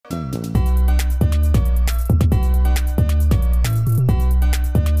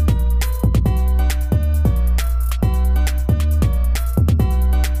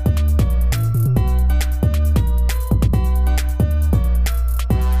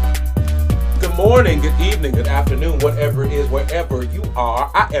morning, good evening, good afternoon, whatever it is, wherever you are.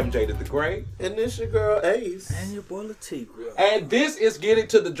 I am Jada the Great. And this your girl Ace. And your boy Latifah. And this is Getting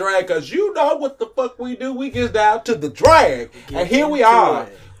to the Drag, because you know what the fuck we do. We get down to the drag. And here we are.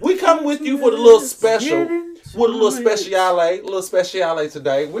 We come with you for the little special. With a little speciale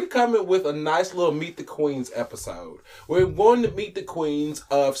today. We're coming with a nice little Meet the Queens episode. We're going to meet the queens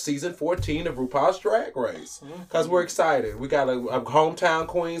of season 14 of RuPaul's Drag Race. Because we're excited. We got a hometown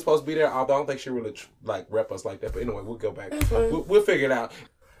queen supposed to be there. Although I don't think she really rep us like that. But anyway, we'll go back. We'll figure it out.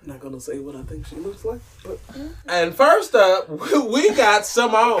 Not gonna say what I think she looks like, but and first up, we got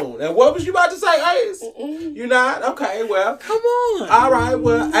Simone. And what was you about to say, Ace? You not? Okay, well, come on. All right,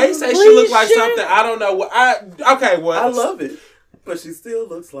 well, Ace say she looked like something. I don't know what. Okay, well, I love it, but she still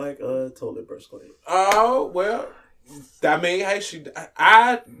looks like a toilet brush cleaner. Oh well, I mean, hey,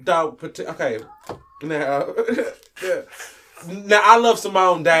 I don't. Okay, now. Yeah. Now, I love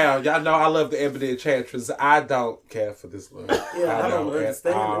Simone Down. Y'all know I love the Ebony Enchantress. I don't care for this look. Yeah, I don't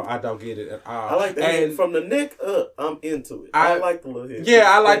understand it. I don't get it at all. I like the head. From the neck up, I'm into it. I like the little headpiece. Yeah,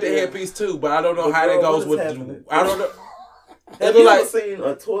 I like the headpiece too, but I don't know how that goes with the... I don't know. Have you ever seen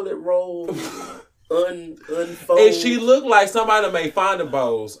a toilet roll unfold? And she looked like somebody made fondant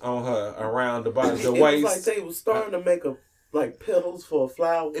bows on her around the bottom, the waist. It was like they was starting to make petals for a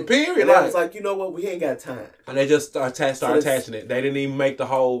flower. Period. And I was like, you know what? We ain't got time. And they just started attaching it. They didn't even make the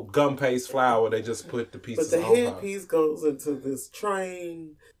whole gum paste flower. They just put the pieces on. But the headpiece goes into this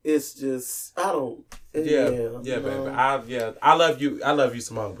train. It's just, I don't. Yeah, baby. I love you. I love you,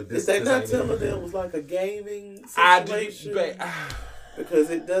 Simone. But this, did they not tell her that it was like a gaming situation? Because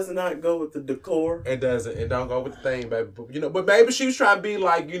it does not go with the decor. It doesn't. It don't go with the thing, baby. But, but maybe she was trying to be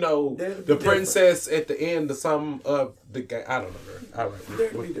like, the princess at the end of some of the game. I don't know, girl. All right.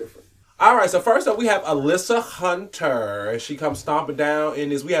 They'd be different. All right, so first up, we have Alyssa Hunter. And she comes stomping down in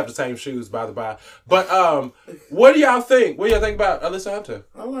this. We have the same shoes, by the by. But what do y'all think? What do y'all think about Alyssa Hunter?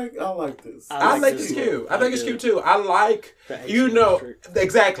 I like this. I think it's cute. I think it's cute too. I like,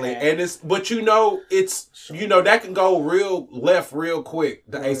 exactly. And it's, but it's, that can go real left real quick,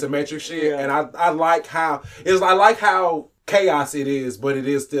 the asymmetric shit. Yeah. And I like how, chaos it is, but it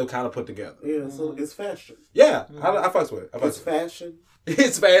is still kind of put together. Yeah, so it's fashion. Yeah, I fucks with it. It's fashion.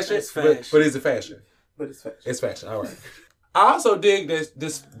 It's fashion. But is it fashion? But it's fashion. It's fashion. All right. I also dig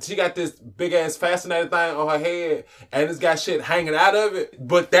this. She got this big ass fascinating thing on her head, and it's got shit hanging out of it.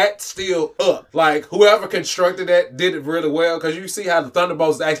 But that's still up. Like whoever constructed that did it really well, because you see how the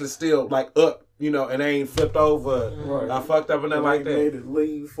Thunderbolts is actually still up. And they ain't flipped over. Right. I fucked up and nothing like that. Made it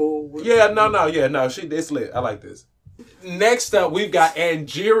lean forward. Yeah, no. It's lit. I like this. Next up, we've got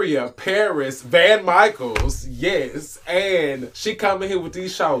Angeria Paris Van Michaels. Yes. And she coming here with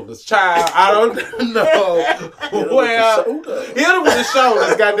these shoulders. Child, I don't know. Hit her with the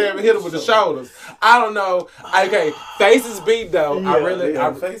shoulders. Goddamn it, hit her with the shoulders. I don't know. Okay, faces beat though.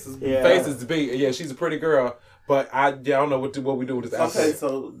 Faces beat. Yeah, she's a pretty girl. But I don't know what we do with this outfit. Okay,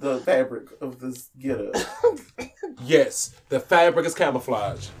 so the fabric of this getup. Yes, the fabric is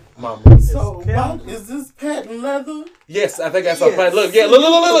camouflage. Mama. So, is this patent leather? Yes, I think that's a patent. Look,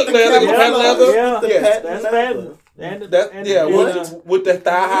 look. Patent leather. Yeah, that's patent. With the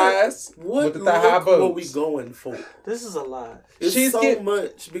thigh highs. What with the thigh high boots. What we going for? This is a lot. It's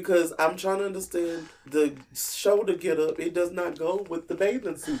much because I'm trying to understand the shoulder get up. It does not go with the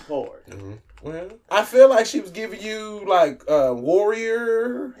bathing suit part. Mm-hmm. Well, I feel like she was giving you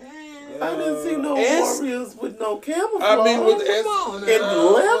warrior. I didn't see no warriors with no camouflage. I mean, with leather.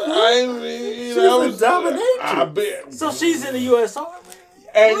 She's a dominatrix. I bet. So she's in the U.S. Army.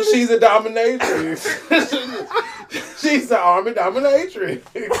 And she's a dominatrix. She's an army dominatrix.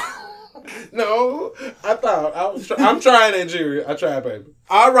 No, I'm trying Nigeria. I tried, baby.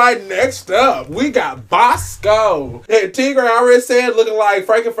 All right, next up, we got Bosco. And Tigre already said looking like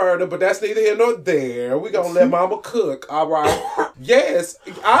Frankenfurter, but that's neither here nor there. We gonna let Mama cook. All right. Yes,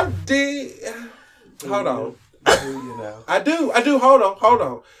 I did. Hold on. I do. Hold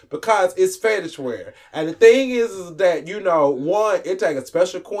on. Because it's fetish wear. And the thing is that, one, it takes a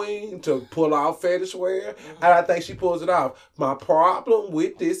special queen to pull off fetish wear. And I think she pulls it off. My problem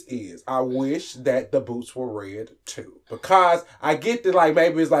with this is I wish that the boots were red too. Because I get that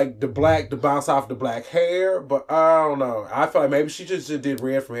maybe it's the bounce off the black hair. But I don't know. I feel like maybe she just did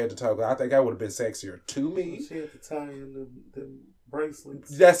red from head to toe. I think that would have been sexier to me. She had to tie in the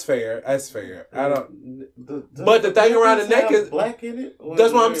bracelets. That's fair. I don't. But the thing around the neck is black in it.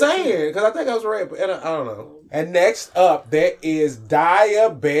 That's what I'm saying. Because I think I was red, but I don't know. And next up, there is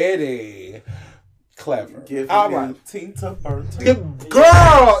Diabetes. clever. Give All me right. Tinta Burton.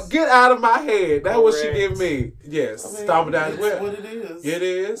 Girl, get out of my head. That's what she give me. Yes. I mean, Stomping down. it's what it is. It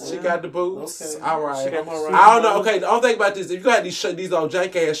is. She got the boots. Okay. All right. She got the I don't know. Okay, the only thing about this, if you got these old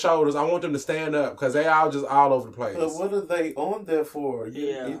jank ass shoulders, I want them to stand up because they all just all over the place. But what are they on there for?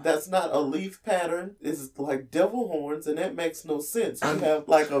 That's not a leaf pattern. It's like devil horns, and that makes no sense. You have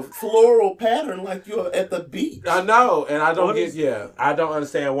like a floral pattern like you're at the beach. I know, and I don't I don't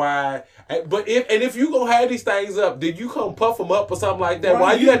understand why. But if you gonna have these things up, did you come puff them up or something like that? Right,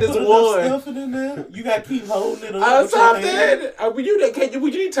 Why you got this one? Stuffing in there? You got to keep holding it up. Something. Would you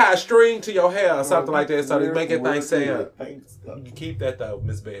need to tie a string to your hair or something like that so to make that thing stand? You can keep that though,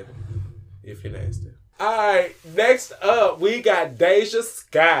 Miss Baby, if you're nasty. Alright, next up, we got Deja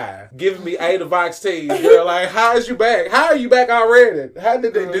Sky giving me Ada Vox teas. Girl, like, how is you back? How are you back already? How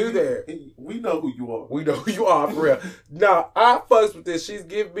did they do that? We know who you are. We know who you are, for real. No, I fucks with this. She's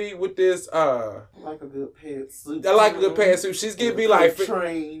giving me with this, like a good pantsuit. I like a good pantsuit. She's giving me like...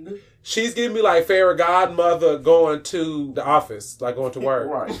 train. She's giving me like fairy godmother going to the office, like going to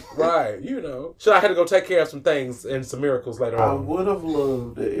work. Right. Right, you know. So I had to go take care of some things and some miracles later on. I would have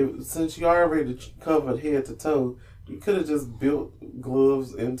loved it since you already covered head to toe. You could have just built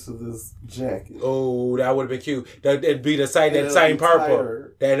gloves into this jacket. Oh, that would have been cute. It'd be that same purple.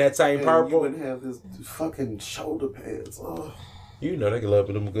 That same purple. You wouldn't have this fucking shoulder pads. Oh. You know they can love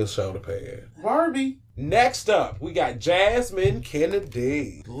them good shoulder pads. Barbie. Next up, we got Jasmine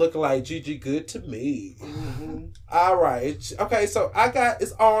Kennedy. Looking like Gigi Good to me. Mm-hmm. All right. Okay, so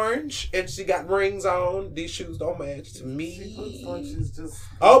it's orange, and she got rings on. These shoes don't match to me. She looks like she's just...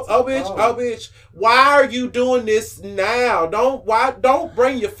 Oh, bitch. Why are you doing this now? Don't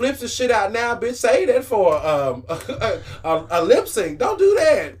bring your flips and shit out now, bitch. Say that for a lip sync. Don't do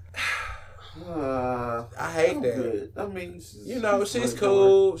that. I hate that. Good. I mean, she's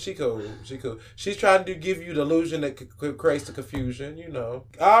cool. She cool. She's trying to give you the illusion that creates the confusion, you know.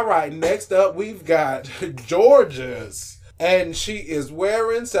 All right, next up, we've got Georgia's. And she is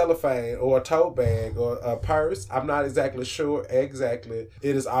wearing cellophane or a tote bag or a purse. I'm not exactly sure exactly.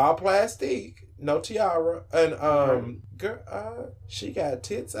 It is all plastic. No tiara. And girl, she got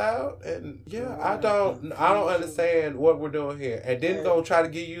tits out, and I don't understand what we're doing here. And then gonna try to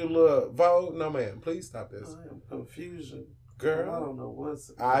give you a little vote. No, man, please stop this. I am confusion, girl. I don't know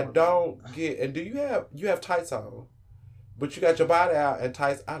what's. I don't get. And do you have tights on, but you got your body out and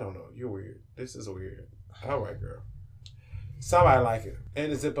tights? I don't know. You're weird. This is weird. All right, girl. Somebody like it,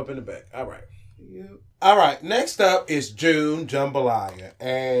 and a zip up in the back. All right. Yep. All right. Next up is June Jambalaya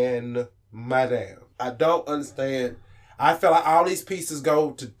and Madame. I don't understand. I feel like all these pieces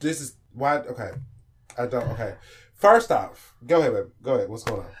go to this is why. Okay, I don't. Okay, first off, go ahead, baby. Go ahead. What's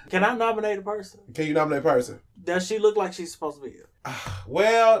going on? Can I nominate a person? Can you nominate a person? Does she look like she's supposed to be?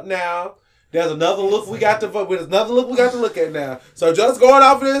 Well, now there's another look we got to vote with. Another look we got to look at now. So just going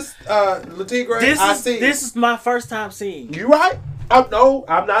off of this, Latigre, I see. This is my first time seeing. You right? I'm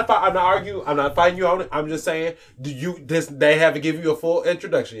not arguing. I'm not fighting you on it. I'm just saying, they haven't given you a full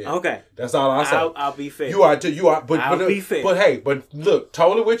introduction yet. Okay, that's all I'll say. I'll be fair. You are too. You are, but I'll be fair. But hey, look,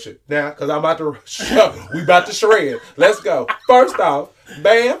 totally with you now because I'm about to. We about to shred. Let's go. First off,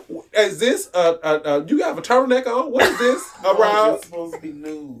 Bam, is this you have a turtleneck on? What is this around? It's supposed to be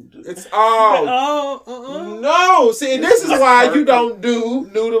nude. It's all. No, see, this is why you don't do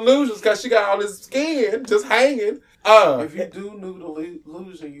nude illusions because she got all this skin just hanging. If you do nude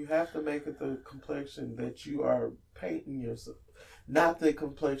illusion, you have to make it the complexion that you are painting yourself, not the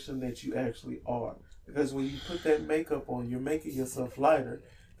complexion that you actually are. Because when you put that makeup on, you're making yourself lighter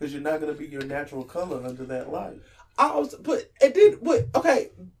because you're not going to be your natural color under that light. Okay,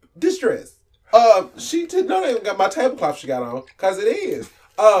 this dress. She didn't know they even got my tablecloth she got on because it is.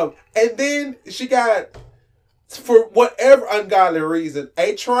 And then she got, for whatever ungodly reason,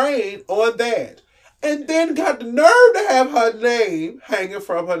 a train on that. And then got the nerve to have her name hanging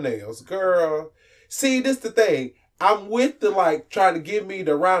from her nails. Girl, see, this the thing. I'm with the, trying to give me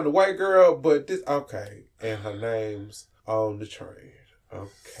the round the way girl, but this, okay. And her name's on the train.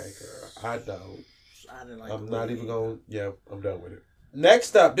 Okay, girl. I didn't like I'm not even going to, I'm done with it.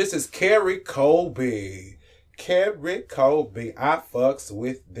 Next up, this is Carrie Colby. Carrie Colby. I fucks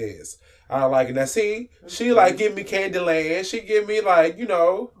with this. I like it. Now, see, she give me Candyland. She give me I like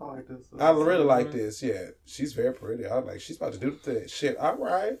this. I really like this. Yeah, she's very pretty. She's about to do the thing. Shit. All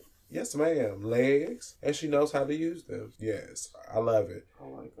right. Yes, ma'am. Legs, and she knows how to use them. Yes, I love it. I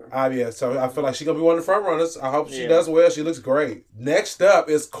like her. Yeah. So I feel like she's gonna be one of the front runners. I hope she does well. She looks great. Next up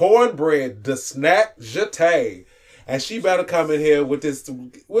is Cornbread, the snack jeté. And she better come in here with this.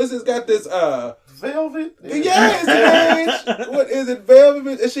 What's this? Got this Velvet? yes, bitch. What is it? Velvet,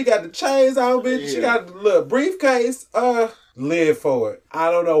 bitch. And she got the chains on, bitch. She got the little briefcase. Live for it.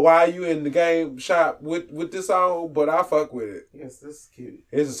 I don't know why you in the game shop with this on, but I fuck with it. Yes, this is cute.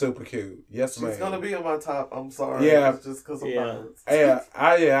 It's super cute. Yes, ma'am. She's gonna be on my top. I'm sorry. Yeah. It's just because of violence.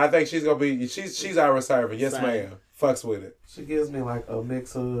 I think she's gonna be. She's our reserve. Yes, Same. ma'am. Fucks with it. She gives me like a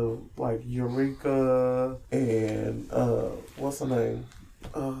mix of like Eureka and what's her name?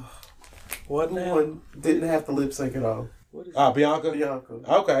 What Who now? one didn't have to lip sync at all? What is Bianca. Bianca.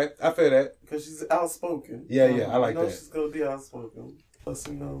 Okay, I feel that. Because she's outspoken. Yeah, I like that. She's gonna be outspoken. Plus,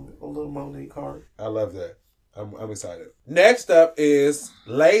 a little Monique Hart. I love that. I'm excited. Next up is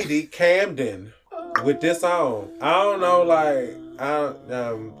Lady Camden with this on. I don't know, like I don't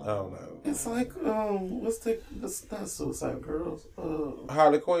know. It's like it's not Suicide Girls.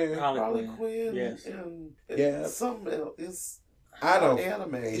 Harley Quinn. Harley Quinn. Yes. And something else. It's I don't.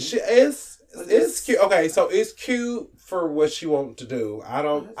 Anime. It's cute. Okay, so it's cute for what she wants to do. I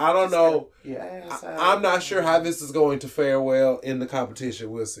don't know. I'm not sure how this is going to fare well in the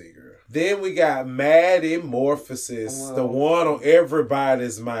competition. We'll see, girl. Then we got Maddie Morphosis, the one on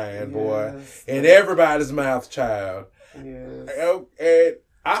everybody's mind, boy, and everybody's mouth, child. Yes. And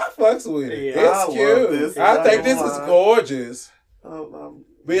I fucks with it. Yeah, It's cute. I think this is gorgeous.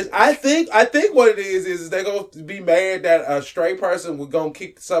 Bitch, I think what it is they're gonna be mad that a straight person was gonna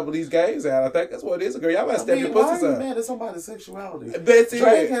kick some of these gays out. I think that's what it is, girl. Y'all better step your pussies up. Why are up. you mad at somebody's sexuality? That's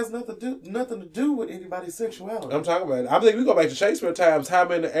Drag it. has nothing to do with anybody's sexuality. I'm talking about it. I think we go back to Shakespeare times. How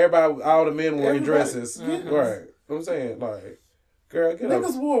many all the men were in dresses, right? I'm saying, like, girl, get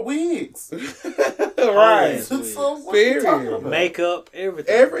niggas wore wigs, right? So what Period. you talking about? Makeup,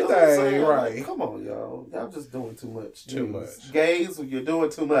 everything. Everything, right? Like, come on, y'all. Y'all just doing too much. Too much. Gays, you're doing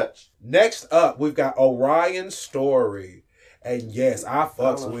too much. Next up, we've got Orion's Story. And yes, I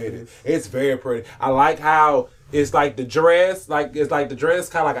fucks with it. It's very pretty. I like how it's like the dress, kind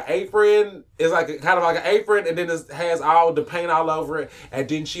of like an apron. It's kind of like an apron, and then it has all the paint all over it. And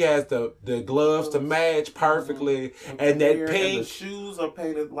then she has the gloves to match perfectly, and that pink. And the shoes are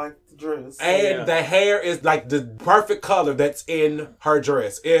painted like the dress. And the hair is like the perfect color that's in her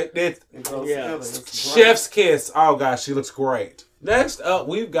dress. It goes together. It's chef's kiss. Oh gosh, she looks great. Next up,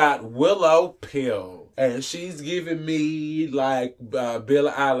 we've got Willow Pill. And she's giving me like Billie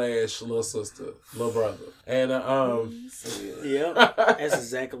Eilish little sister, little brother. And yeah, that's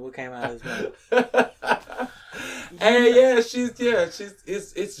exactly what came out of his mouth. And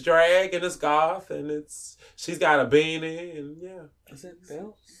it's drag and it's goth and she's got a beanie and Is it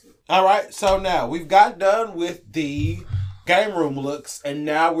belts? All right, so now we've got done with the game room looks, and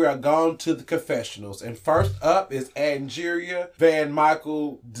now we are gone to the confessionals. And first up is Angeria Van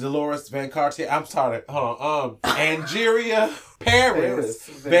Michael Dolores Van Cartier. I'm sorry, hold on. Angeria Paris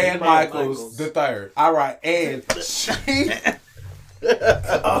Van Michaels the third. All right, and she.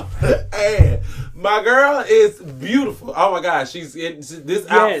 And my girl is beautiful. Oh my gosh, she's in this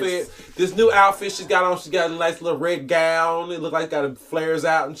outfit, this new outfit she's got on. She's got a nice little red gown. It looks like got flares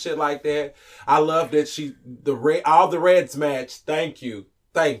out and shit like that. I love that all the reds match. Thank you.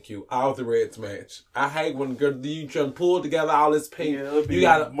 All the reds match. I hate when you try to pull together all this pink. You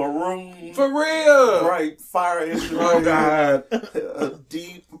got a maroon for real, bright fire engine. Oh God, a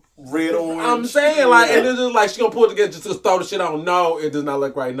deep red orange. I'm saying and it's just like she gonna pull it together just to throw the shit on. No, it does not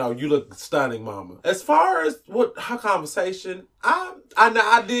look right. No, you look stunning, mama. As far as what her conversation, I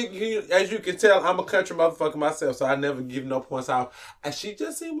did. As you can tell, I'm a country motherfucker myself, so I never give no points out. And she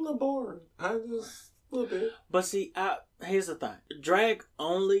just seemed a little boring. A little bit. But see, here's the thing: drag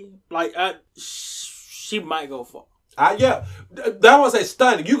only, she might go far. I want to say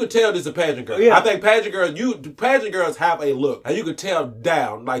stunning. You could tell this is a pageant girl. Yeah. I think pageant girls have a look, and you could tell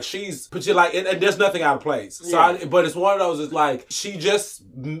down like and there's nothing out of place. So, but it's one of those. It's like she just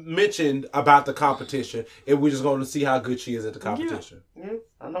mentioned about the competition, and we're just going to see how good she is at the competition. Yeah.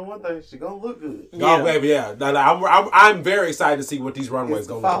 I know one thing. She gonna look good. Oh baby, yeah. I'm very excited to see what these runways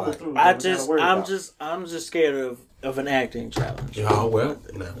gonna look like. I'm just scared of an acting challenge. Oh well,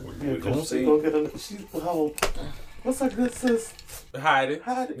 we're gonna see. What's her good sis? Heidi.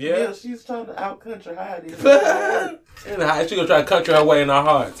 Yeah, she's trying to out-country Heidi. And Heidi, she's going to try to country her way in our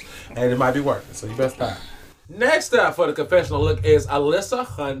hearts. And it might be working, so you best stop. Next up for the confessional look is Alyssa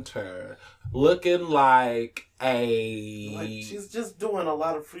Hunter. Looking like a. she's just doing a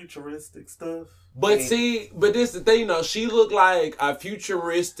lot of futuristic stuff. But but this the thing, though. She looked like a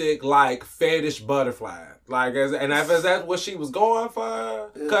futuristic, like fetish butterfly, like and if that's what she was going for,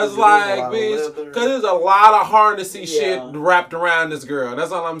 because bitch, because there's a lot of harnessy shit wrapped around this girl.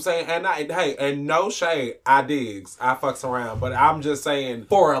 That's all I'm saying. And and no shade, I digs, I fucks around, but I'm just saying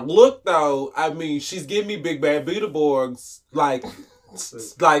for a look though. I mean, she's giving me Big Bad Beetleborgs, like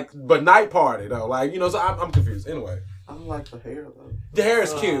but night party though, like So I'm confused. Anyway. I don't like the hair though. The hair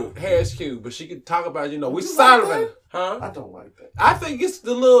is cute. Hair is cute, but she could talk about we solid like it, huh? I don't like that. I think it's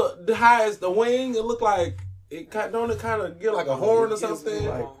the highest the wing. It look like it kind of get like a horn or something.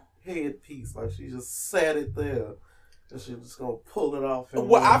 Like headpiece, like she just sat it there, and she just gonna pull it off.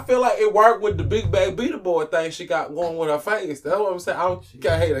 Well, I feel like it worked with the Big Bad Beetleborg thing she got going with her face. That's what I'm saying.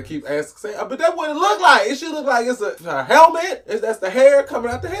 I hate to keep asking, but that's what it look like. It should look like it's a helmet. That's the hair coming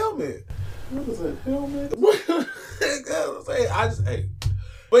out the helmet. What is it? Helmet? I just hate.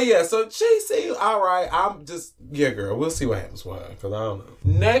 But yeah, so she seemed alright. I'm just girl. We'll see what happens with her because I don't know.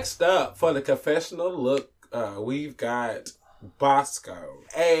 Next up for the confessional look, we've got Bosco,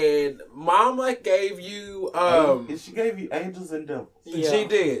 and Mama gave you she gave you angels and devils. Yeah.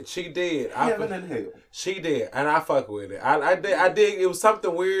 She did. Heaven and hell. She did, and I fuck with it. I did. It was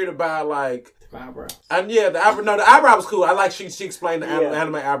something weird about like. Eyebrows. And yeah, the eyebrow was cool. I like she explained the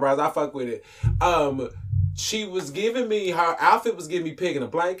anime eyebrows. I fuck with it. She was giving me her outfit was giving me pig in a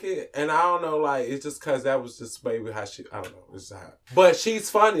blanket, and I don't know, like it's just cause that was just maybe how she. I don't know. It's how. But she's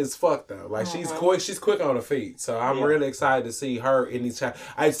funny as fuck though. Like she's quick. She's quick on her feet. So I'm really excited to see her in these. Talk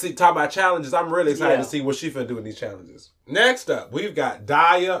about challenges. I'm really excited to see what she finna do in these challenges. Next up, we've got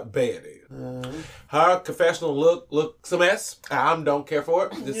Daya Betty. Her confessional looks a mess. I don't care for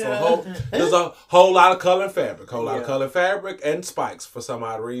it. There's a whole lot of color and fabric. Lot of color and fabric and spikes for some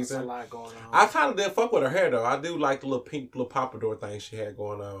odd reason. There's a lot going on. I kind of did fuck with her hair though. I do like the little pink little pompadour thing she had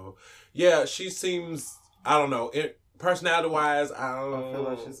going on. Yeah, she seems, I don't know, personality wise, I feel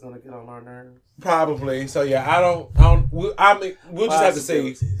like she's gonna get on our nerves. Probably. So yeah, we'll just have to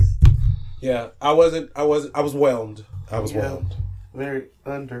see. Yeah, I was whelmed. I was whelmed. Very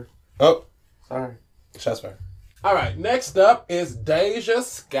under. Oh. Sorry. Shots fired. All right, next up is Deja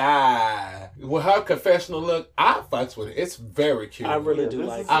Sky. With her confessional look, I fucks with it. It's very cute. I really do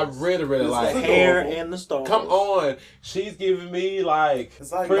like it. I really like the hair and the stars. Come on. She's giving me like...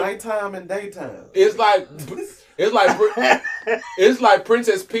 It's like nighttime and daytime. It's like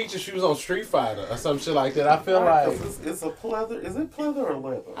Princess Peach if she was on Street Fighter or some shit like that. I feel like... It's a pleather. Is it pleather or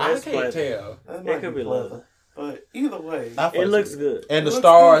leather? I can't tell. It could be leather. But either way, it looks good. And the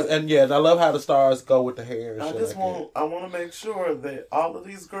stars, good. And I love how the stars go with the hair. And I want to make sure that all of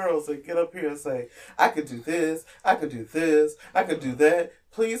these girls that get up here and say, I could do this, I could do this, I could do that.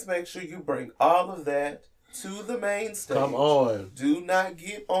 Please make sure you bring all of that to the main stage. Come on. Do not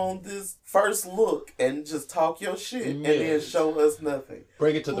get on this first look and just talk your shit and then show us nothing.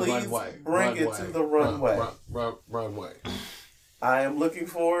 Bring it to the runway. Bring it to the runway. Runway. I am looking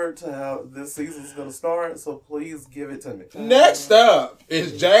forward to how this season's going to start, so please give it to me. Next up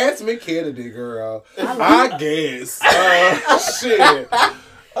is Jasmine Kennedy, girl. I guess. Shit.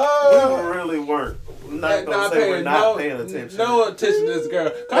 We really weren't. Not gonna say we're not paying attention. No attention to this girl.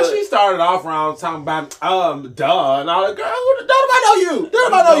 Because she started off around talking about, duh. And all that, girl, don't nobody know you.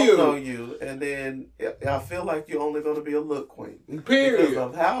 Don't nobody know you. And then I feel like you're only going to be a look queen. Period. Because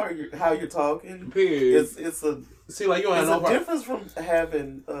of how you're talking. Period. It's a... See, like you don't have no difference from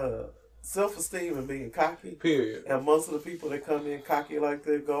having self-esteem and being cocky. Period. And most of the people that come in cocky like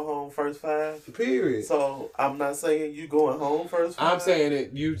that go home first five. Period. So I'm not saying you going home first five. I'm saying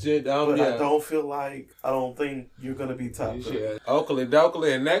it. You did. But I don't think you're gonna be top. Yeah. Oakley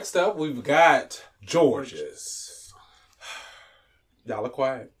dokley. And next up we've got Georges. Y'all are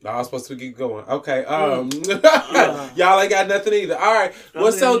quiet. Y'all supposed to keep going. Okay. Y'all ain't got nothing either. All right.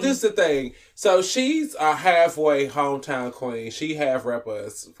 Well, so this is the thing. So she's a halfway hometown queen. She half rep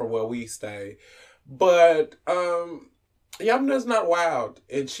us from where we stay. But Yamna's not wild.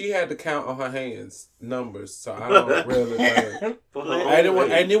 And she had to count on her hands numbers. So I don't really think.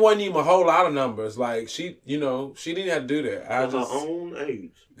 And it wasn't even a whole lot of numbers. Like she didn't have to do that. Her own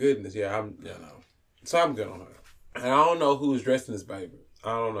age. Goodness, yeah, So I'm good on her. And I don't know who's dressing this baby.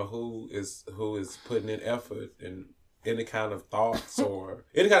 I don't know who is putting in effort and any kind of thoughts or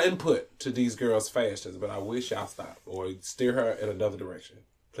any kind of input to these girls' fashions. But I wish y'all stop or steer her in another direction.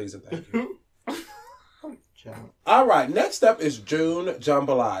 Please and thank you. All right. Next up is June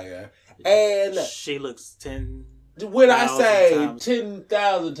Jambalaya, and she looks 10 When I say times.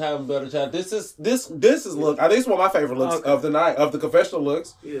 10,000 times better, child, this is look. I think it's one of my favorite looks of the night, of the confessional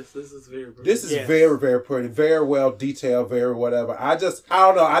looks. Yes, this is very pretty. This is very, very pretty, very well detailed, very whatever. I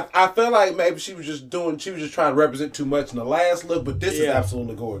don't know. I feel like maybe she was just trying to represent too much in the last look, but this is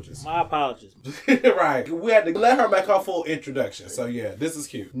absolutely gorgeous. My apologies. Right. We had to let her make her full introduction. So yeah, this is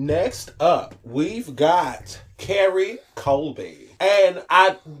cute. Next up, we've got Carrie Colby. And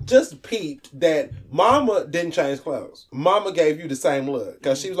I just peeped that Mama didn't change clothes. Mama gave you the same look.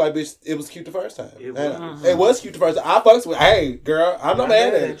 Because she was like, bitch, it was cute the first time. It was cute the first time. I fucks with, hey, girl, I'm not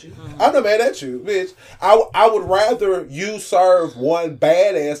mad at you. I'm not mad at you, bitch. I would rather you serve one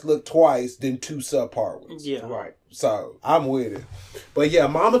badass look twice than two subpar ones. Yeah. Right. So, I'm with it. But yeah,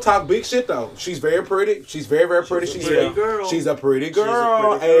 Mama talk big shit though. She's very pretty. She's very, very pretty. She's a pretty girl. She's a pretty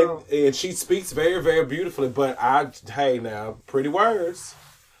girl. And she speaks very, very beautifully. But hey now, pretty words.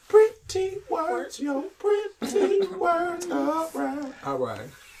 Pretty words, yo, pretty words. All right.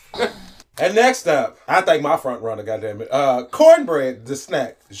 And next up, I think my front runner, goddammit. Cornbread, the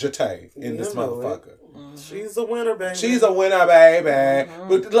snack, Jete, in this motherfucker. She's a winner, baby. She's a winner, baby.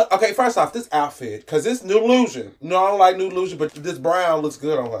 But look, okay, first off, this outfit, because it's New Illusion. No, I don't like New Illusion, but this brown looks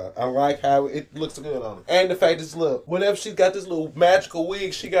good on her. I like how it looks good on her. And the fact is, look, whenever she's got this little magical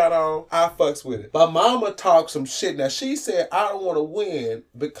wig she got on, I fucks with it. But Mama talks some shit. Now, she said, I don't want to win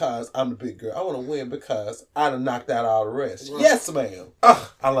because I'm the big girl. I want to win because I done knocked out all the rest. Right. Yes, ma'am.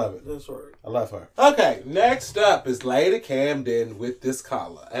 I love it. That's right. I love her. Okay, next up is Lady Camden with this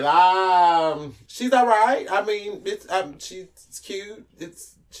collar. And she's alright. I mean, she's cute.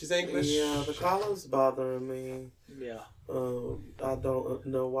 She's English. Yeah, the collar's bothering me. Yeah. I don't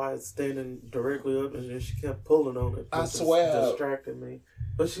know why it's standing directly up, and then she kept pulling on it. I swear. Distracted me.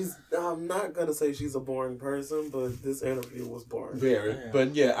 But I'm not going to say she's a boring person, but this interview was boring. Very. Yeah.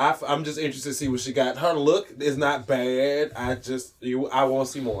 But yeah, I'm just interested to see what she got. Her look is not bad. I want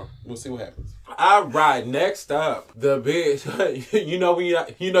to see more. We'll see what happens. All right, next up, the bitch. you know you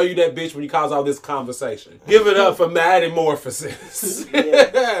that bitch when you cause all this conversation. Give it up for Maddie Morphosis.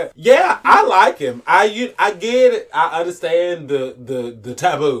 Yeah, I like him. I get it. I understand the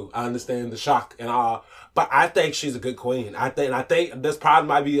taboo. I understand the shock and all. But I think she's a good queen. I think this probably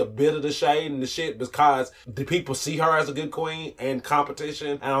might be a bit of the shade and the shit because the people see her as a good queen and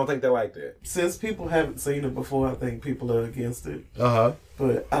competition. I don't think they like that. Since people haven't seen it before, I think people are against it.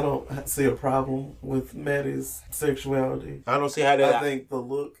 But I don't see a problem with Maddie's sexuality. I don't see how that. I think the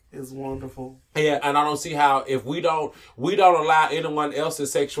look is wonderful. Yeah, and I don't see how if we don't allow anyone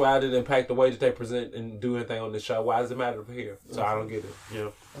else's sexuality to impact the way that they present and do anything on this show. Why does it matter for here? So I don't get it. Yeah.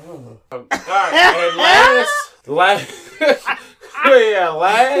 All right. And last. We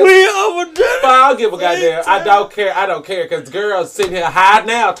overdid it. But I'll give a goddamn. I don't care because the girl's sitting here high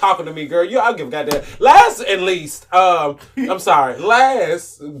now talking to me, girl. I'll give a goddamn. Last and least, I'm sorry.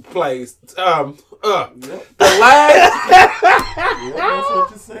 Last place, the last. That's what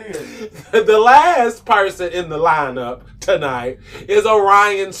you're saying. The last person in the lineup tonight is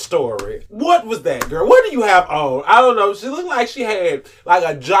Orion's Story. What was that, girl? What do you have on? I don't know. She looked like she had like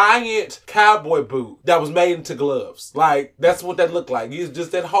a giant cowboy boot that was made into gloves. Like that's what that looked like. It's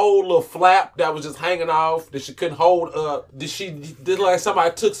just that whole little flap that was just hanging off that she couldn't hold up. Did like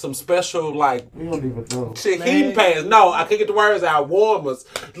somebody took some special like we don't even know. Shit, heating pants. No, I can't get the words out. Warmers.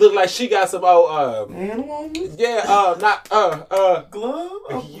 Look like she got some hand warmers? Yeah,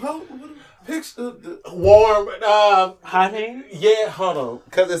 glove? Picture warm hot hand? Yeah, hold on.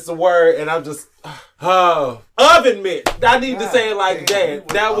 Because it's a word and I'm just oven mitt. I need to say it like that.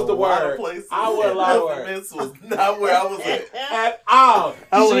 That was the word. I went a lot of words. Oven mitts was not where I was at all.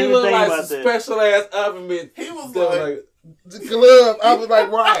 She looked like some special ass oven mitt. He was like the glove. I was like,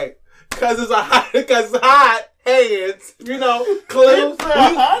 right. Because it's hot hands, clues.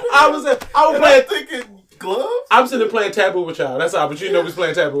 I was playing thinking gloves. I'm sitting there playing Taboo with y'all. That's all. But we was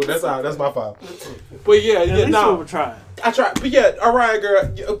playing Taboo. That's all. That's my fault. But yeah, no. We're trying. I tried. But yeah, all right,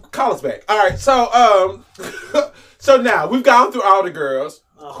 girl. Call us back. All right. So so now we've gone through all the girls.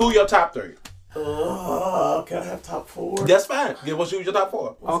 Who your top three? Can I have top four? That's fine. What's your top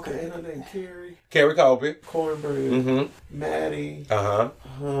four? Okay. Her name Carrie Colby. Cornbread. Maddie. I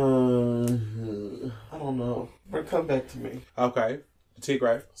don't know. But come back to me. Okay.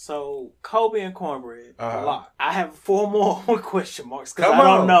 T-Gray. So Kobe and cornbread, Uh-huh. a lot. I have 4 more with question marks because Come I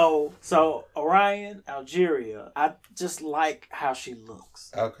don't on. know. So Orion, Algeria, I just like how she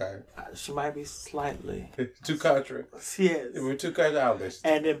looks. Okay. She might be slightly. Two country. Yes. We're two country outlets.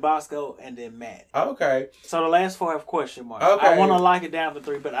 And then Bosco, and then Matt. Okay. So the last 4 have question marks. Okay. I want to lock it down to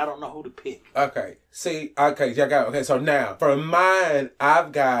 3, but I don't know who to pick. Okay. See, okay, okay, so now for mine,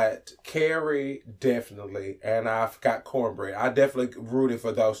 I've got Carrie definitely, and I've got cornbread. I definitely rooted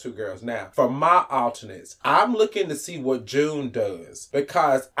for those 2 girls. Now, for my alternates, I'm looking to see what June does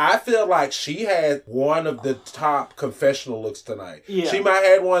because I feel like she had one of the top confessional looks tonight. Yeah. She might have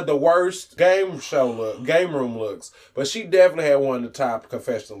had one of the worst game room looks, but she definitely had one of the top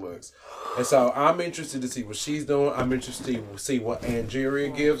confessional looks. And so I'm interested to see what she's doing. I'm interested to see what Algeria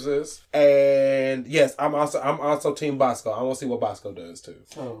gives us. And yes, I'm also Team Bosco. I want to see what Bosco does too.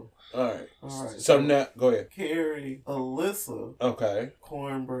 So, all right. all right. So now, go ahead. Carrie, Alyssa, Okay.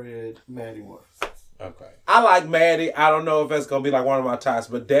 cornbread, Maddie Morris. Okay. I like Maddie. I don't know if it's going to be like one of my tops,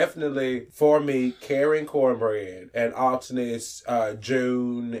 but definitely for me, Carrie and cornbread and alternates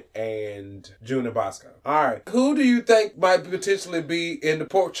June and Bosco. All right. Who do you think might potentially be in the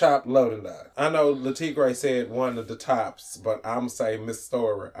pork chop loading dock? I know Latigray said one of the tops, but I'm saying Miss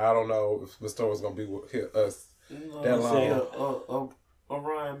Story. I don't know if Miss Story's going to be with us that long.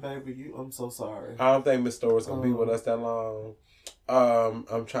 Orion, baby, I'm so sorry. I don't think Miss Story's going to be with us that long.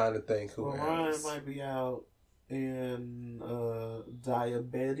 I'm trying to think who Orion else. might be out, and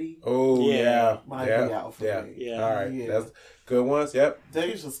Diabetes Oh yeah, might be out for me. Yeah. All right, Yeah. that's good ones. Yep.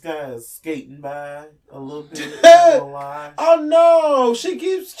 Deja Sky is skating by a little bit. Not gonna lie. Oh no,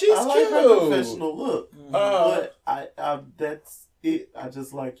 she's I like her cute. confessional look, but I that's it. I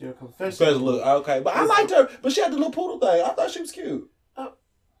just like your confessional Special look, okay, but I liked her. But she had the little poodle thing. I thought she was cute.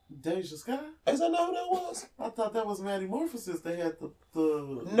 Deja Sky. Is that not who that was? I thought that was Maddie Morphosis. They had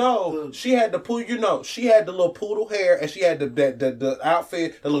She had the poodle. You know, she had the little poodle hair, and she had the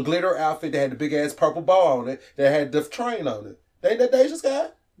outfit, the little glitter outfit that had the big ass purple ball on it. That had the train on it. Ain't that Deja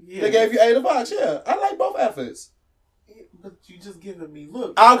Sky? Yeah. They gave you $8. Yeah, I like both outfits. But you just giving me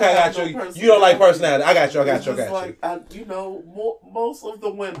look. Okay, I got you. You don't like personality. I got you. It's just like, most of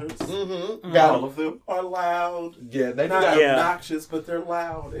the winners, Mm-hmm. all of them are loud. Yeah, they Not got obnoxious, but they're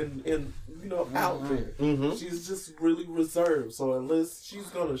loud and out there. Mm-hmm. She's just really reserved. So unless she's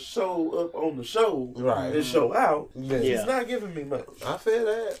gonna show up on the show Right. and show out, Yeah. she's not giving me much. I feel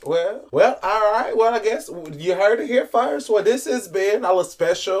that. Well, all right. Well, I guess you heard it here first. Well, this has been our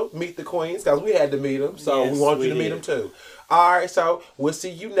special Meet the Queens because we had to meet them, so Yes, we want you we to meet did. them too. All right, so we'll see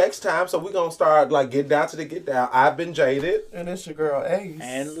you next time. So we're gonna start like get down to the get down. I've been Jaded, And it's your girl Ace.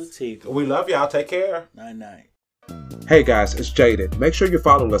 And Latika. we love y'all. Take care. Night. Hey guys, it's Jaded. Make sure you're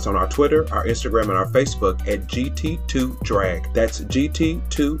following us on our Twitter, our Instagram, and our Facebook at GT2Drag. That's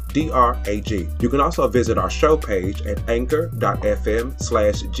GT2DRAG. You can also visit our show page at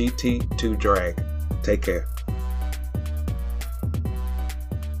anchor.fm/GT2Drag. Take care.